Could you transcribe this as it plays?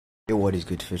Yo, what is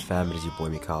good, Fit fam? It is your boy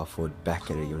Mikhail Ford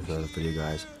back at it again with another video,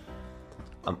 guys.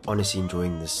 I'm honestly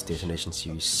enjoying this Detonation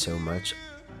series so much.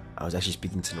 I was actually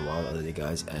speaking to Nawal the other day,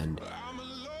 guys, and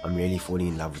I'm really falling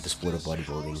in love with the sport of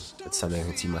bodybuilding. It's something I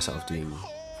can see myself doing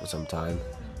for some time.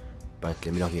 But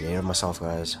let me not get ahead of myself,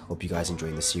 guys. Hope you guys are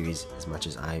enjoying the series as much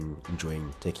as I'm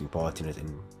enjoying taking part in it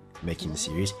and making the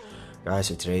series. Guys,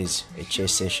 so today's a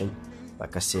chest session.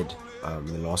 Like I said,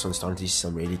 the last one started to see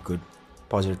some really good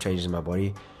positive changes in my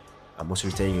body. I'm also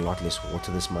retaining a lot less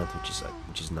water this month,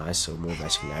 which is nice, so more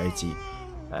vascularity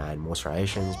and more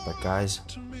striations. But guys,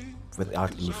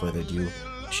 without any further ado,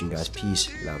 wishing you guys peace,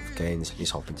 love, gains.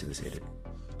 Let's hop into this edit.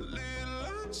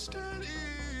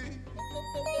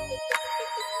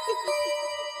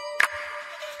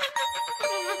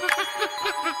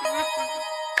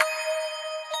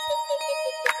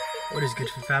 What is good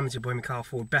for fam? It's your boy Mikhail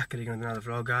Ford back again with another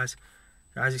vlog, guys.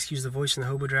 Guys, excuse the voice in the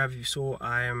hobo drab. You saw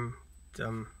I am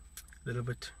a little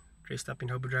bit dressed up in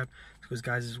hobo drab because,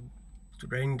 guys, it's a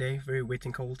rainy day, very wet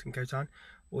and cold in Cape Town.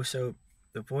 Also,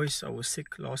 the voice, I was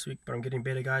sick last week, but I'm getting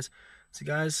better, guys. So,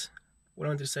 guys, what I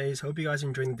wanted to say is hope you guys are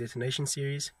enjoying the Detonation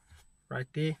series right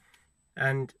there.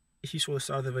 And if you saw the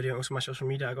start of the video and also my social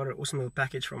media, I got an awesome little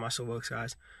package from Muscleworks,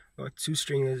 guys. Got 2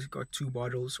 stringers, got 2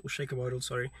 bottles, or shaker bottles,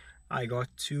 sorry. I got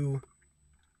 2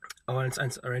 and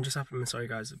a Ranger supplement, sorry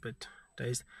guys, a bit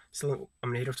dazed. Still, I'm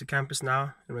gonna head off to campus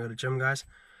now and we're at the gym, guys.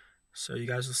 So you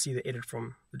guys will see the edit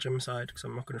from the gym side because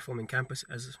I'm not gonna film in campus,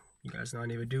 as you guys know I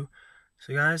never do.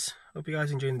 So guys, hope you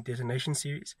guys enjoying the Detonation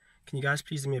series. Can you guys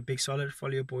please do me a big solid?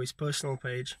 Follow your boy's personal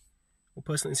page, or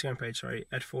personal Instagram page, sorry,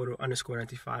 at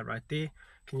 @Fordo_95 right there.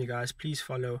 Can you guys please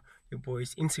follow your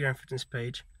boy's Instagram fitness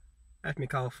page at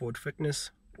Mikhail Ford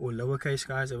Fitness, or lowercase,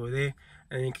 guys, over there.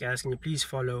 And then guys, can you please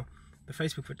follow the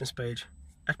Facebook fitness page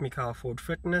at Mikhail Ford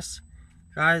Fitness.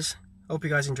 Guys, hope you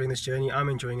guys are enjoying this journey. I'm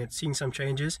enjoying it, seeing some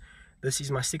changes. This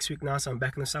is my 6th week now, so I'm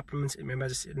back on the supplements. Remember,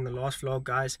 as I said in the last vlog,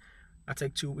 guys, I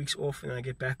take 2 weeks off and I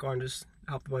get back on, just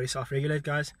help the body self-regulate,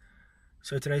 guys.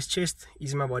 So today's chest,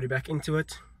 easing my body back into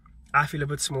it. I feel a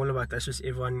bit smaller, but that's just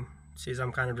everyone says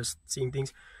I'm kind of just seeing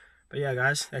things. But yeah,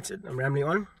 guys, that's it. I'm rambling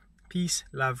on. Peace,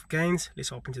 love, gains. Let's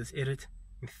hop into this edit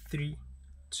in 3,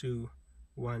 2,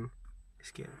 1.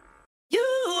 Let's get it. You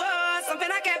are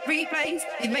something I can't replace.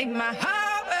 You make my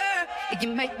heart work.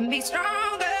 You make me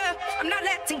stronger. I'm not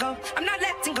letting go. I'm not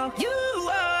letting go. You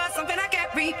are something I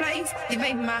can't replace. You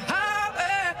make my heart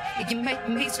work. You make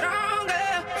me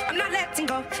stronger. I'm not letting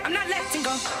go. I'm not letting go.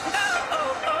 Go,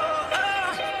 oh, oh,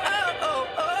 oh, oh, oh,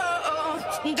 oh, oh.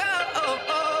 Go, oh,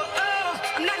 oh, oh.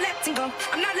 I'm not letting go.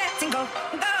 I'm not letting go.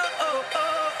 Go, oh,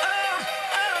 oh, oh,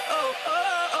 oh, oh,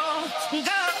 oh, oh.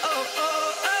 Go, oh,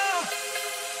 oh,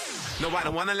 oh. No, I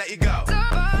don't wanna let you go.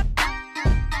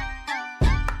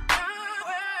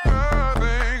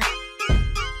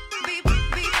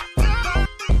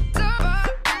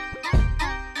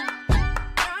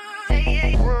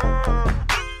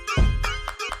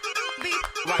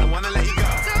 I don't wanna let you go.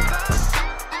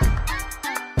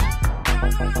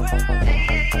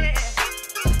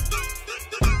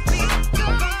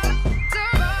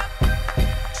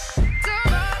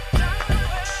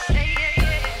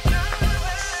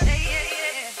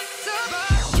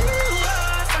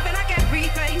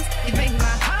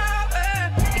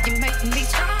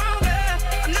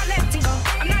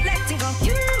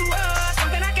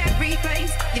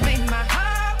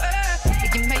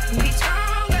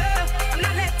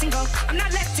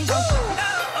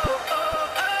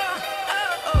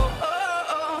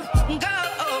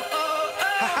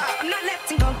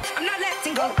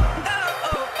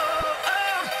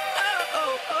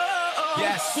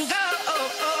 Yes.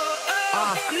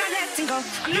 I'm not letting go.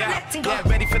 I'm not letting go. Yeah,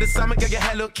 ready for the summer, girl, your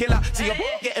hair look killer. See your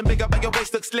getting bigger, but your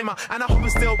waist looks slimmer. And I hope I'm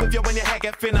still with you when your hair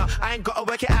get thinner. I ain't gotta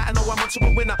work it out, I know I'm on to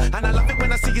a winner. And I love it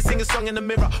when I see you sing a song in the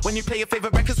mirror. When you play your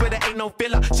favorite records where there ain't no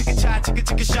filler. Chicka chai,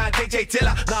 chicka shy, DJ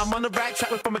Dilla. Now I'm on the right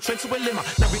track, went from a trend to a limmer.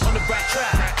 Now we on the right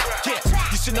track. Yeah,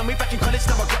 you should know me back in college,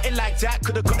 now I got it like that.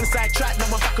 Could've gotten sidetracked, now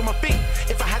I'm back on my feet.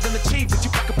 If I hadn't achieved, would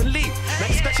you back up and leave? Now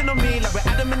you're scratching on me like we're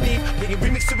Adam and Eve. Playing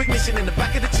remix to ignition in the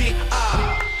back of the Jeep.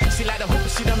 She like the hope, but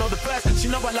she don't know the verse. She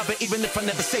know I love it even if I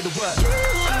never say the word. You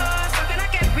are something I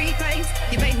can't replace.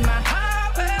 You make my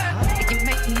heart work. You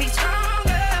make me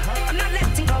stronger. I'm not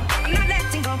letting go. I'm not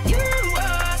letting go. You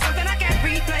are something I can't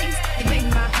replace. You make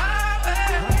my heart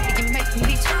work. You make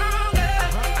me stronger.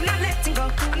 I'm not letting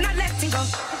go. I'm not letting go.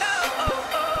 Go, oh,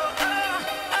 oh, oh,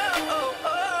 oh, oh,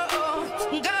 oh, oh.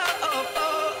 Go, oh,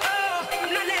 oh, oh.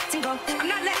 I'm not letting go. I'm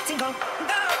not letting go.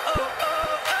 Go, oh, oh,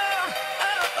 oh,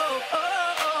 oh, oh,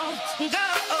 oh, oh. Go,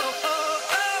 oh, oh,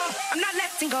 oh. I'm not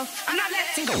letting go. I'm not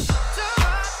letting go.